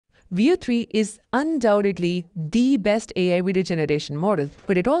Veo 3 is undoubtedly the best AI video generation model,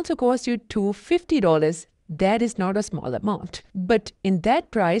 but it also costs you $250. That is not a small amount. But in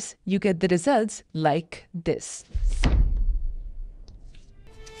that price, you get the results like this.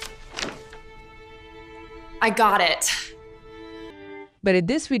 I got it. But in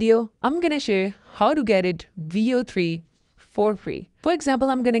this video, I'm gonna share how to get it Veo 3 for free. For example,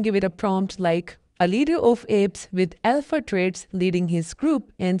 I'm gonna give it a prompt like, a leader of apes with alpha traits leading his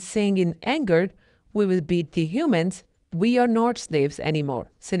group and saying in anger, "We will beat the humans. We are not slaves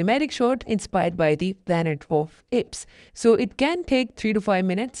anymore." Cinematic shot inspired by the Planet of Apes. So it can take 3 to 5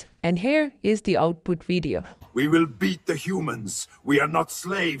 minutes. And here is the output video. We will beat the humans. We are not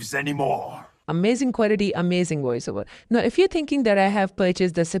slaves anymore. Amazing quality, amazing voiceover. Now, if you're thinking that I have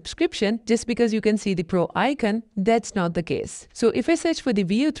purchased the subscription just because you can see the Pro icon, that's not the case. So if I search for the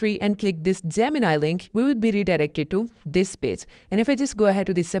Veo 3 and click this Gemini link, we would be redirected to this page. And if I just go ahead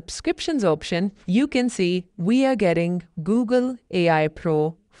to the subscriptions option, you can see we are getting Google AI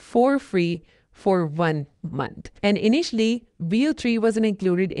Pro for free for 1 month. And initially, Veo 3 wasn't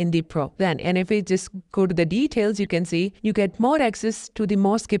included in the Pro plan. And if we just go to the details, you can see you get more access to the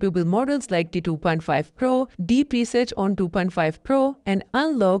most capable models like the 2.5 Pro, deep research on 2.5 Pro, and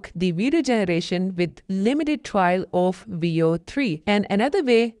unlock the video generation with limited trial of Veo 3. And another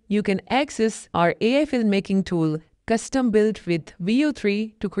way you can access our AI filmmaking tool custom built with Veo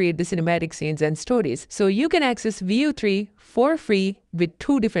 3 to create the cinematic scenes and stories. So you can access Veo 3 for free with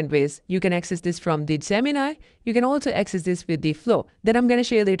 2 different ways. You can access this from the Gemini. You can also access this with the Flow that I'm going to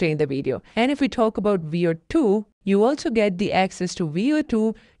share later in the video. And if we talk about Veo 2, you also get the access to Veo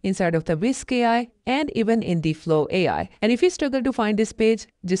 2 inside of the Whisk AI and even in the Flow AI. And if you struggle to find this page,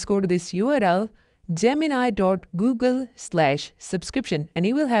 just go to this URL, gemini.google/subscription, and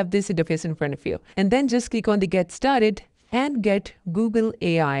you will have this interface in front of you. And then just click on the Get Started and get Google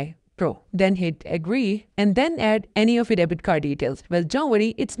AI Pro. Then hit agree and then add any of your debit card details. Well, don't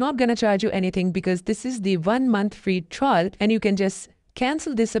worry, it's not gonna charge you anything because this is the 1 month free trial and you can just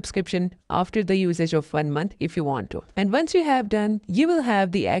cancel this subscription after the usage of 1 month if you want to. And once you have done, you will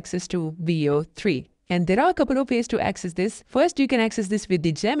have the access to Veo 3. And there are a couple of ways to access this. First, you can access this with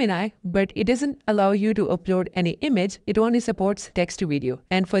the Gemini, but it doesn't allow you to upload any image. It only supports text to video.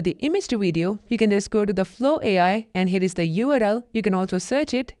 And for the image to video, you can just go to the Flow AI and here is the URL. You can also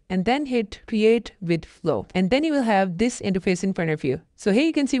search it and then hit create with Flow. And then you will have this interface in front of you. So here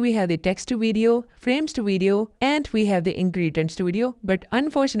you can see we have the text to video, frames to video, and we have the ingredients to video. But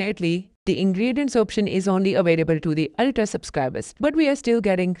unfortunately, the ingredients option is only available to the Ultra subscribers, but we are still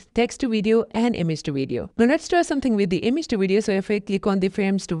getting text to video and image to video. Now let's try something with the image to video. So if I click on the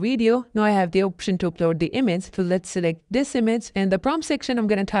frames to video, now I have the option to upload the image. So let's select this image. In the prompt section, I'm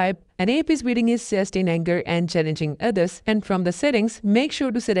going to type, "An ape is beating his chest in anger and challenging others." And from the settings, make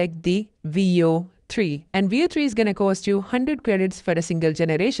sure to select the Veo 3. And Veo 3 is going to cost you 100 credits for a single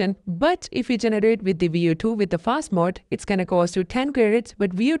generation. But if you generate with the Veo 2 with the fast mode, it's going to cost you 10 credits.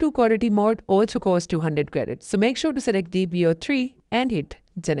 But Veo 2 quality mode also costs 200 credits. So make sure to select the Veo 3 and hit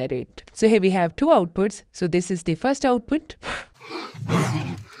generate. So here we have 2 outputs. So this is the first output.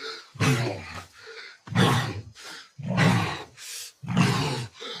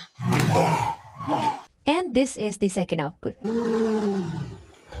 And this is the second output.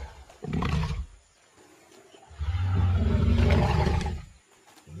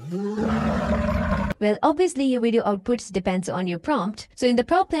 Well, obviously your video outputs depends on your prompt. So in the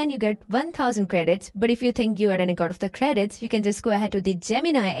Pro plan, you get 1000 credits. But if you think you are running out of the credits, you can just go ahead to the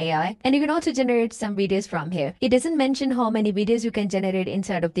Gemini AI and you can also generate some videos from here. It doesn't mention how many videos you can generate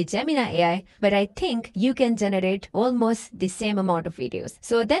inside of the Gemini AI, but I think you can generate almost the same amount of videos.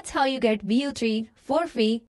 So that's how you get Veo 3 for free